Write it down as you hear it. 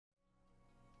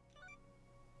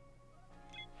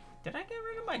Did I get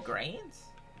rid of my grains?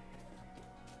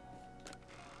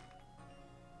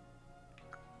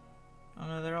 Oh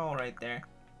no, they're all right there.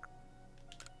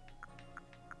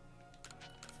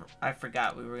 I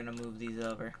forgot we were gonna move these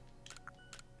over.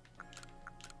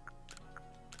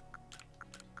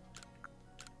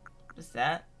 What's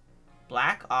that?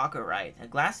 Black augerite, a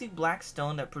glassy black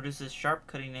stone that produces sharp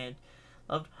cutting edge.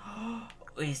 Loved.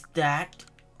 Is that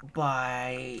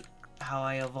by how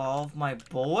I evolved my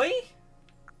boy?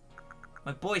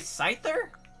 My boy Scyther?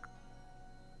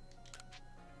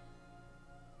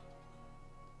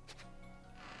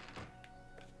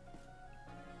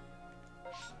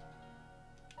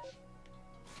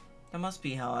 That must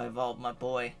be how I evolved my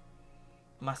boy.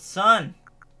 My son!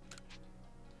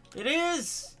 It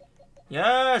is!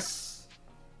 Yes!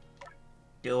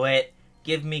 Do it.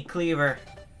 Give me Cleaver.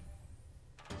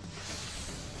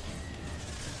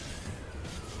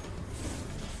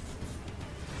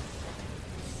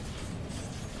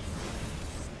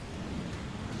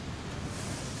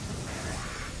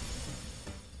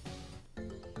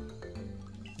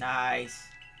 Nice.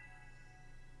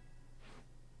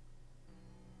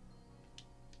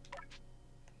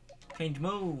 Change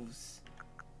moves.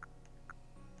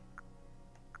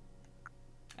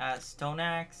 Stone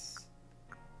Axe.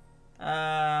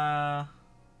 Get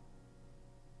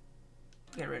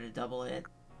rid of double hit.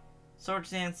 Sword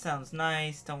Dance sounds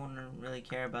nice. Don't really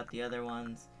care about the other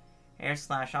ones. Air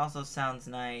Slash also sounds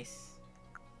nice.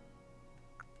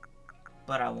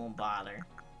 But I won't bother.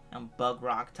 I'm Bug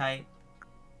Rock type.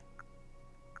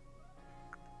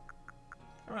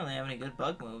 I don't really have any good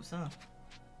bug moves, huh?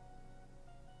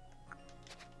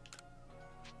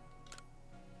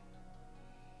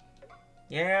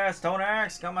 Yeah, Stone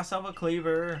Axe, got myself a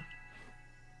Cleaver.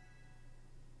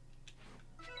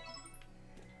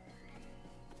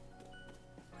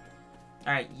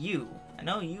 Alright, you. I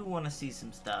know you want to see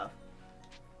some stuff.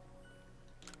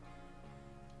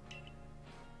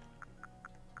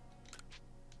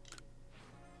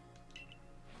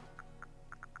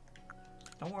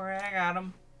 Don't worry, I got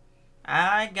him.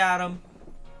 I got him.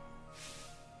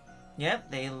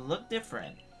 Yep, they look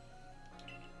different.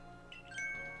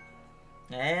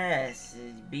 Yes,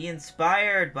 be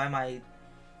inspired by my...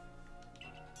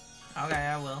 Okay,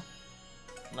 I will.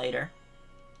 Later.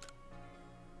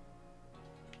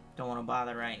 Don't want to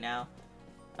bother right now.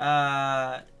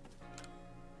 No,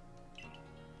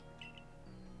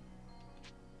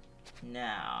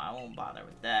 I won't bother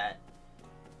with that.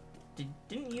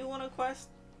 Didn't you want a quest?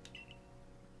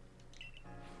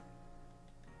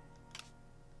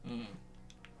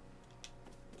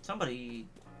 Somebody...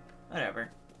 Whatever.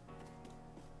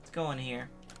 Let's go in here.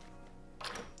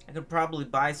 I could probably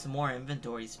buy some more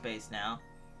inventory space now.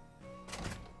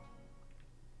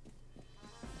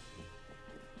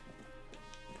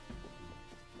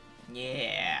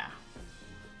 Yeah.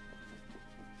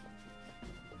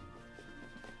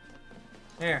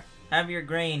 Here, have your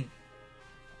grain.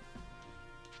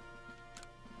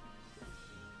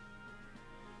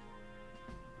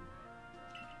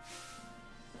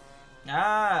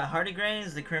 Ah, hardy grain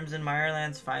is the Crimson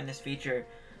Mireland's finest feature.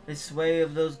 The sway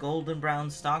of those golden brown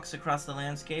stalks across the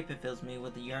landscape, it fills me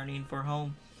with a yearning for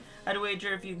home. I'd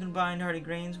wager if you combined hardy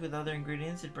grains with other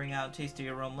ingredients, it'd bring out tasty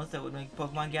aromas that would make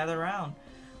Pokemon gather around.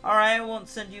 Alright, I won't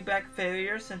send you back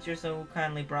failure since you so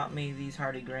kindly brought me these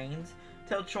hardy grains.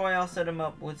 Tell Troy I'll set him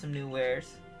up with some new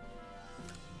wares.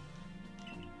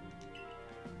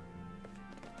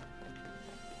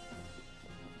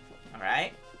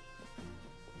 Alright.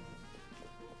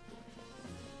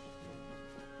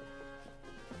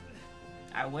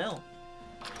 I will.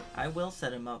 I will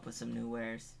set him up with some new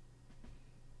wares.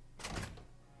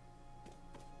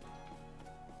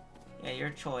 Yeah,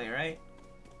 you're Choi, right?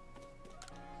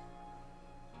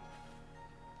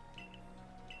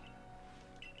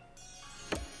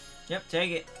 Yep,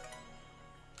 take it.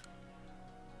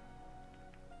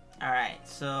 Alright,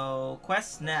 so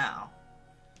quests now.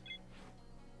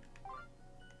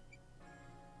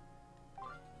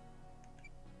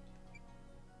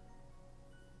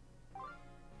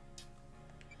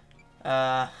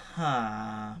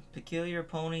 Peculiar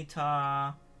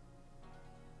Ponyta.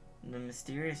 The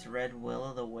mysterious red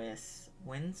will-o'-the-wisp.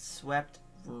 Windswept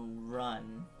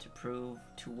run to prove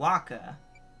Tuwaka.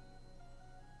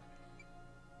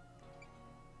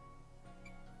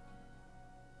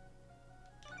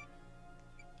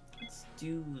 Let's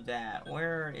do that.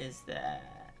 Where is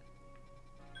that?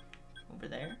 Over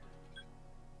there?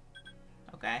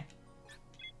 Okay.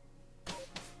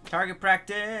 Target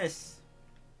practice!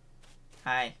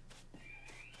 Hi.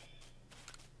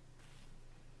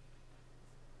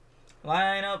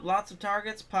 Line up lots of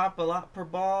targets, pop a lot per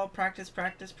ball, practice,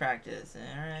 practice, practice.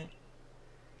 Alright.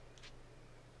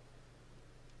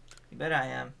 You bet I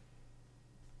am.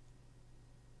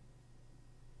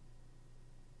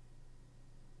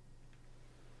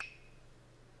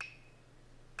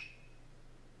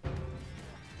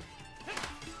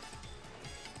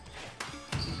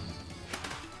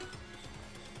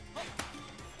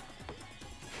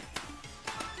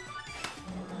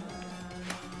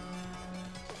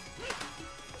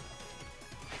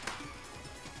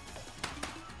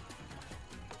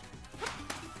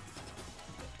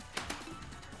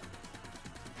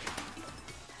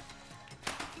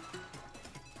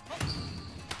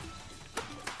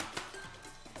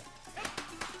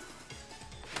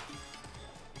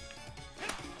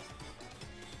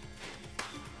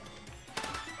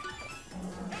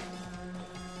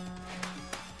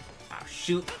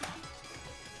 Shoot.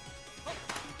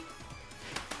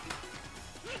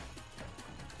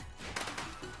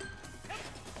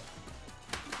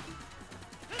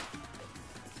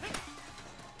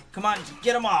 Come on,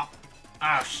 get them all.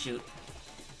 Oh, shoot.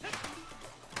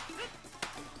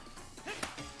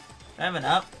 I have an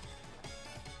up.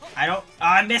 I don't. Oh,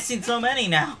 I'm missing so many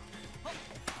now.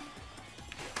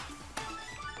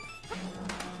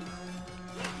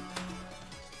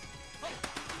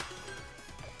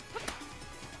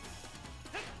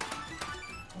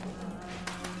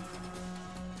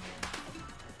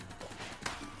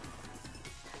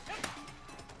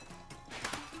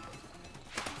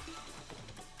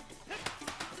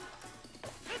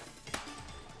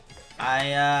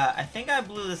 I think I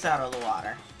blew this out of the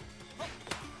water.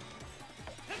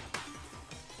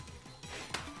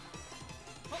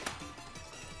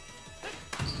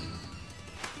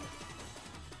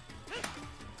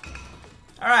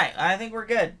 Alright, I think we're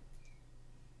good.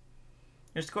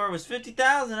 Your score was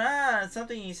 50,000. Ah, it's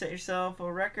something you set yourself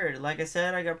a record. Like I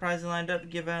said, I got prizes lined up to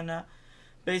give out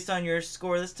based on your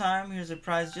score this time. Here's a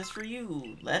prize just for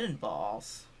you. Leaden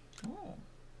balls. Oh.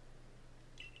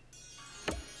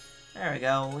 There we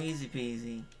go. Easy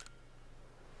peasy.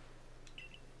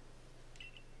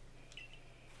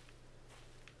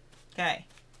 Okay.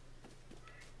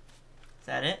 Is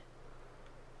that it?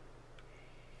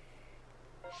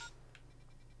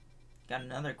 Got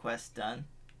another quest done.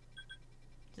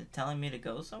 Is it telling me to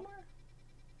go somewhere?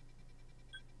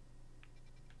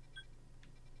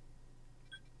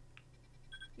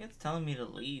 It's telling me to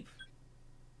leave.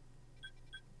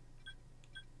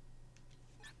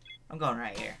 I'm going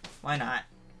right here. Why not?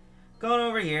 Going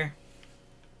over here.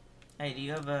 Hey, do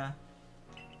you have a...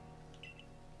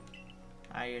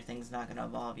 Ah, your thing's not gonna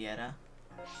evolve yet, huh?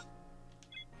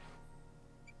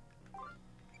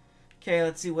 Okay,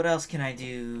 let's see, what else can I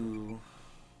do?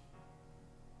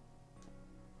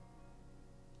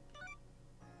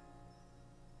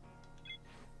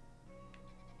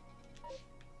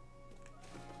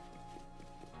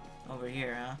 Over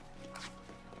here, huh?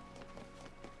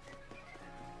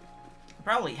 I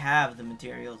probably have the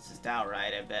materials just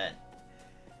outright, I bet.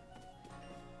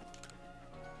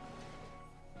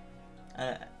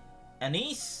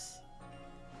 Anise?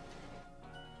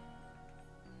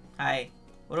 Hi.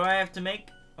 What do I have to make?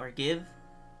 Or give?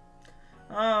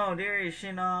 Oh, dear,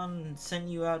 Shinon sent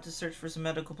you out to search for some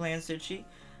medical plants, did she?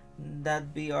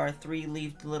 That'd be our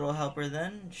three-leafed little helper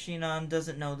then. Shinon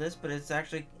doesn't know this, but it's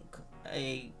actually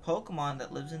a Pokemon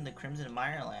that lives in the Crimson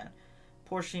Mireland.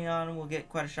 Poor Shinon will get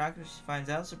quite a shock if she finds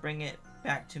out, so bring it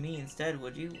back to me instead,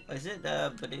 would you? Is it,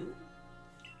 Badoo?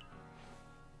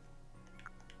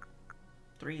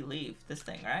 Three-leaf. This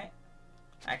thing, right?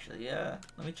 Actually,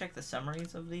 let me check the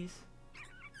summaries of these.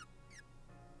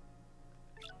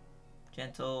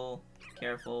 Gentle,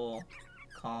 careful,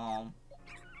 calm.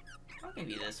 I'll give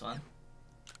you this one.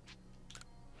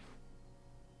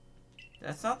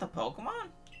 That's not the Pokemon?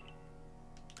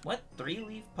 What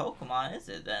three-leaf Pokemon is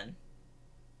it then?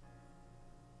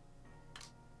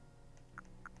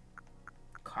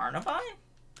 Carnivine?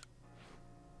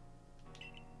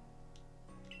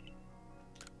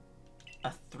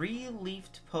 A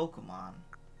three-leafed Pokemon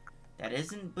that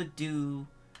isn't Badoo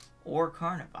or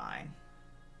Carnivine.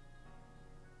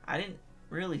 I didn't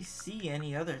really see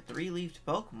any other three-leafed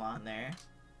Pokemon there.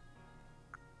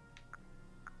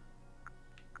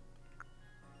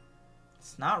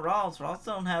 It's not Ralts. Ralts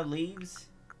don't have leaves.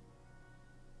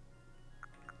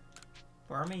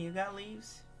 Burma, you got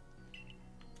leaves?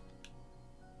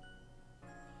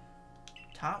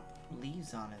 Top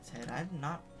leaves on its head. I'm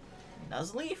not...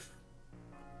 Nuzleaf?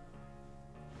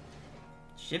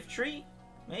 Shiftry?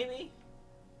 Maybe?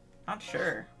 Not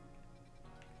sure.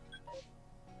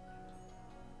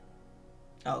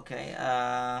 Okay,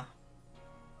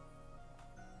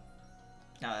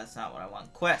 No, that's not what I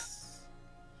want. Quests.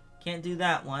 Can't do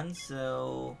that one,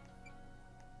 so...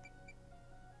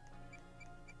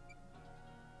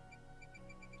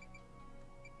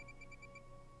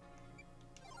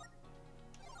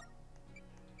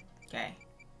 Okay.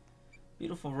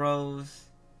 Beautiful Rose.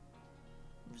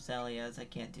 Roselia's, I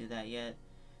can't do that yet.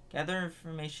 Gather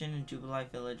information in Jubilee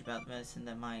Village about medicine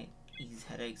that might ease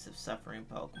headaches of suffering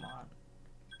Pokemon.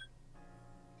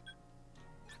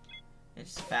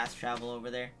 It's just fast travel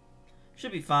over there.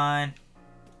 Should be fine.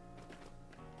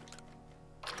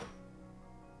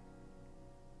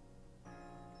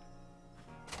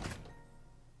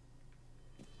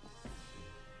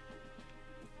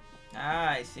 Ah,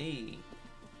 I see.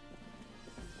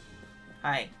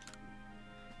 Hi.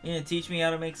 You gonna teach me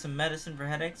how to make some medicine for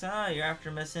headaches? Ah, you're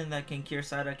after medicine that can cure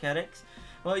sciatic headaches?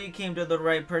 Well, you came to the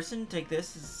right person. Take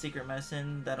this. It's a secret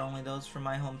medicine that only those from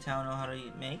my hometown know how to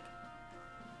make.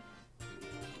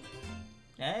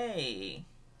 Hey!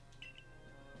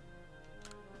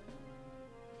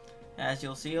 As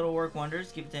you'll see, it'll work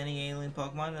wonders. Give it to any alien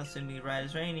Pokemon. They'll soon be right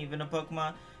as rain. Even a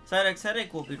Pokemon Psyduck's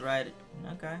headache will be right.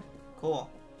 Okay, cool.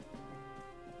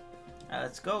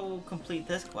 Let's go complete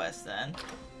this quest then.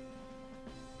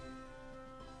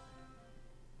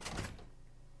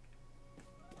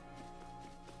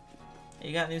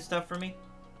 You got new stuff for me?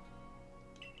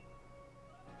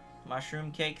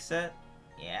 Mushroom cake set?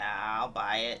 Yeah, I'll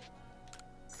buy it.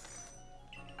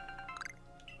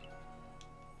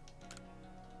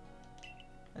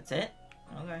 That's it?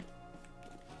 Okay.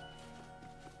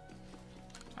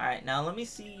 Alright, now let me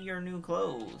see your new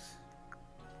clothes.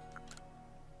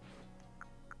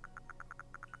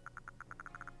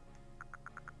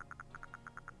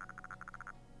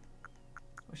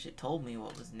 Wish it told me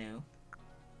what was new.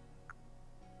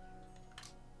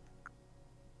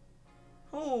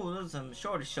 Oh, those are some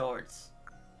shorter shorts.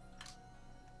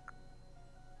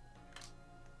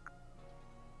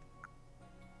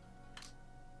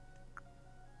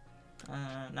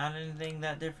 Not anything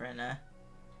that different, huh?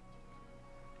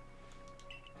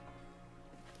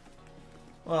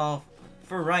 Well,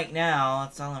 for right now,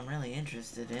 that's all I'm really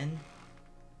interested in.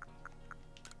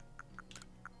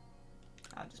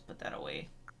 I'll just put that away.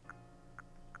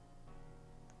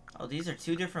 Oh, these are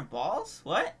two different balls?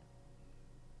 What?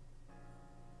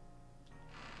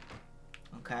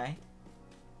 Okay.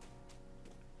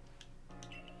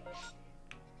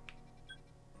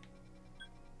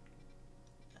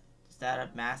 Is that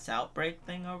a mass outbreak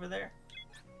thing over there?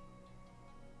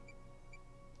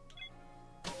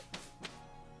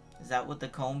 Is that what the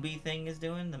Combi thing is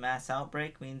doing? The mass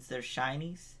outbreak means there's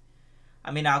shinies? I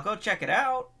mean, I'll go check it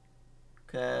out.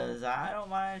 Cause I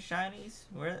don't mind shinies.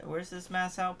 Where's this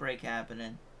mass outbreak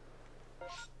happening?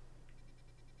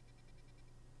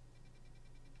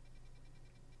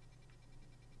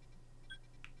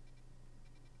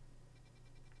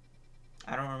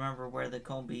 I don't remember where the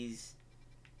Combis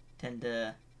tend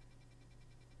to...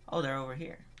 Oh, they're over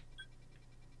here.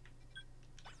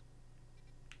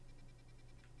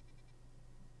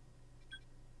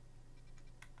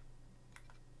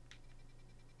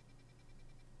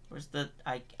 Where's the...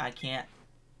 I can't...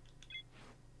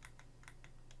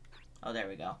 Oh, there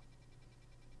we go.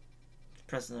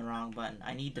 Pressing the wrong button.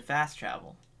 I need to fast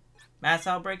travel. Mass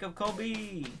outbreak of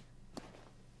Kobe!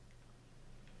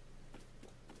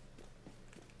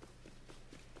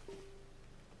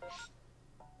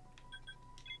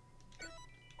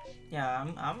 Yeah,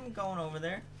 I'm going over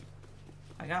there.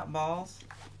 I got balls.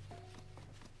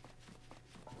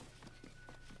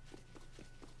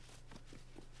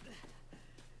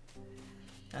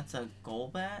 That's a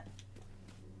Golbat?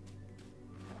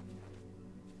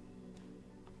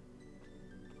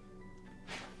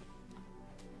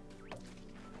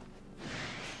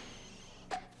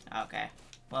 Okay.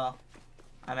 Well,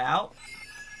 I'm out.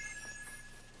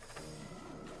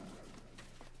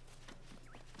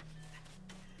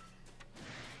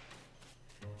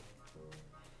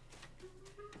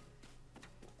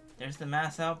 There's the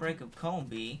mass outbreak of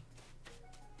Combi.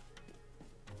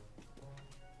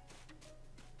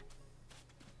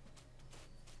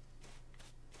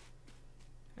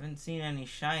 Haven't seen any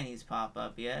shinies pop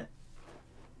up yet.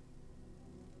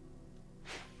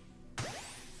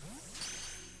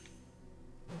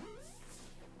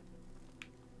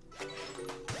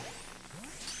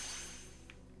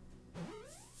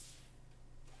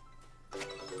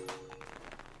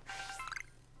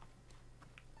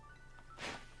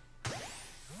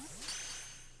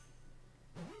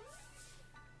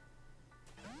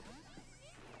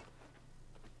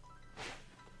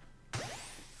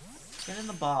 Get in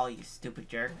the ball, you stupid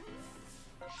jerk.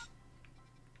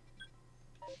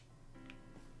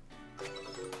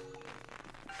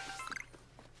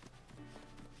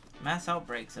 Mass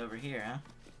outbreaks over here, huh?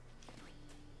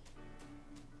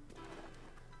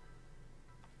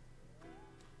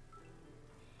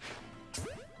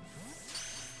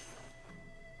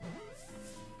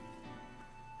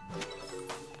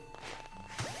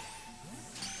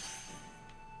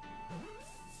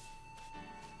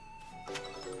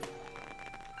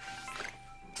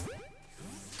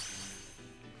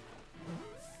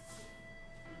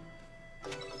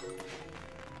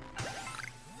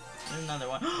 Another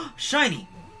one. Shiny!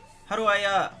 How do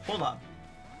I, hold on.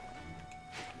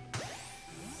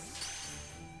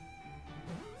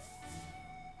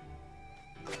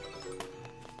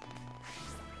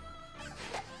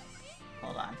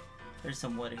 Hold on. There's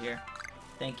some wood here.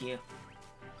 Thank you.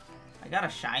 I got a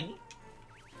shiny?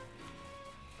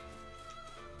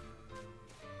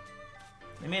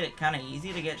 They made it kind of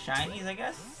easy to get shinies, I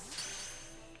guess?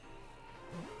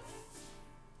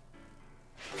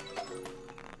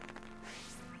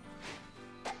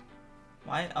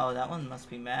 Why? Oh, that one must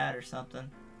be mad or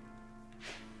something.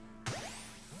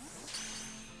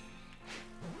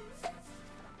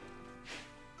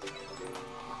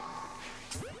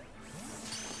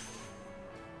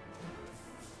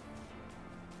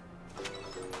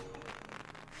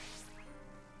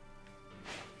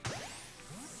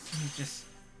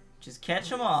 Just catch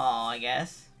them all, I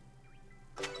guess.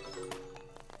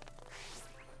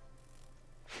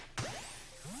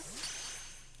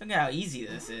 Look at how easy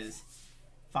this is.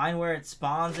 Find where it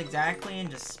spawns exactly and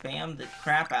just spam the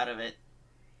crap out of it.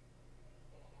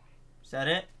 Is that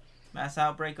it? Mass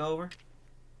outbreak over?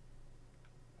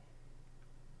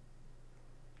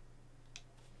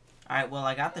 Alright, well,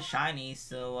 I got the shiny,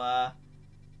 so,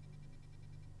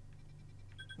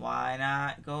 why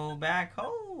not go back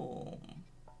home?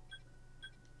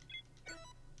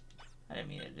 I didn't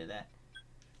mean to do that.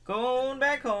 Going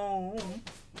back home.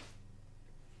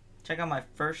 Check out my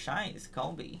first shinies,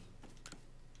 Colby.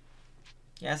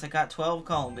 Yes, I got 12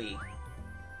 Colby.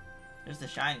 There's the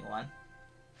shiny one.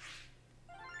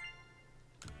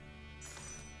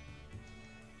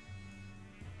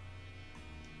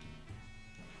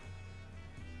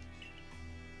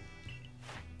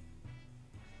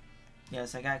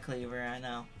 Yes, I got Cleaver, I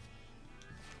know.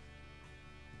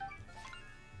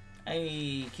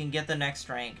 Hey, can get the next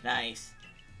rank. Nice.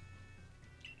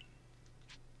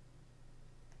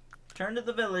 Turn to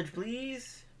the village,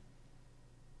 please.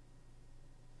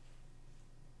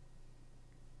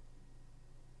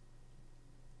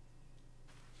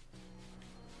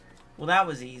 Well, that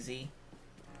was easy.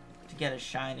 To get a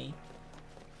shiny.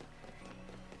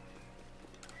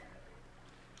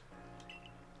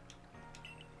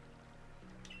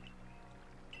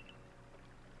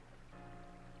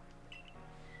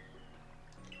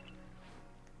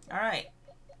 Alright.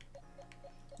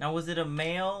 Now, was it a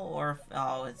male or...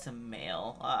 Oh, it's a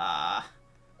male. Ah.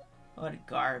 What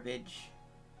garbage.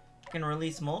 I can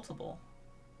release multiple.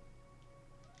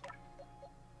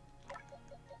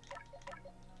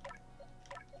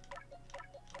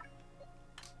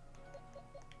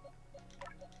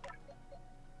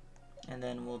 And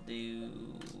then we'll do...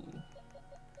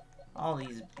 all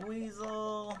these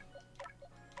Weasel.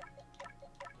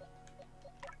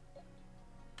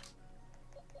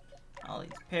 All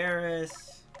these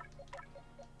Paris.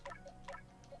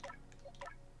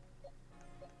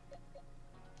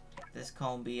 Get this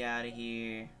Combi out of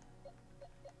here.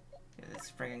 Get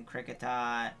this friggin'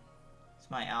 Cricketot. It's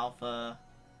my alpha.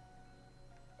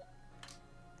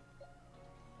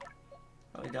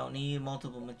 But we don't need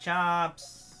multiple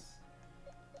Machops.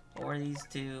 Or these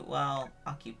two. Well,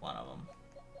 I'll keep one of them.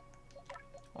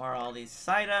 Or all these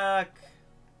Psyduck.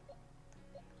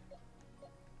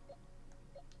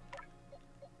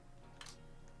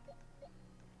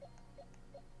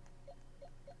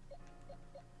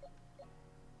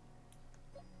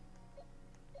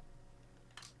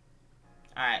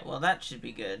 Alright, well that should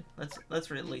be good.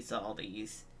 Let's release all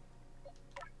these.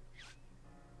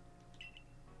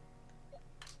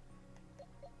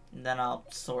 And then I'll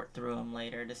sort through them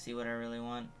later to see what I really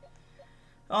want.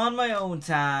 On my own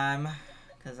time.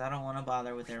 Because I don't want to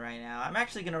bother with it right now. I'm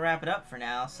actually going to wrap it up for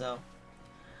now, so...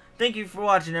 Thank you for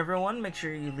watching, everyone. Make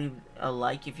sure you leave a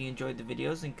like if you enjoyed the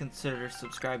videos. And consider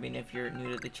subscribing if you're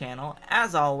new to the channel.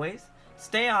 As always,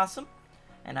 stay awesome.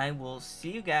 And I will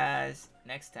see you guys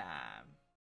next time.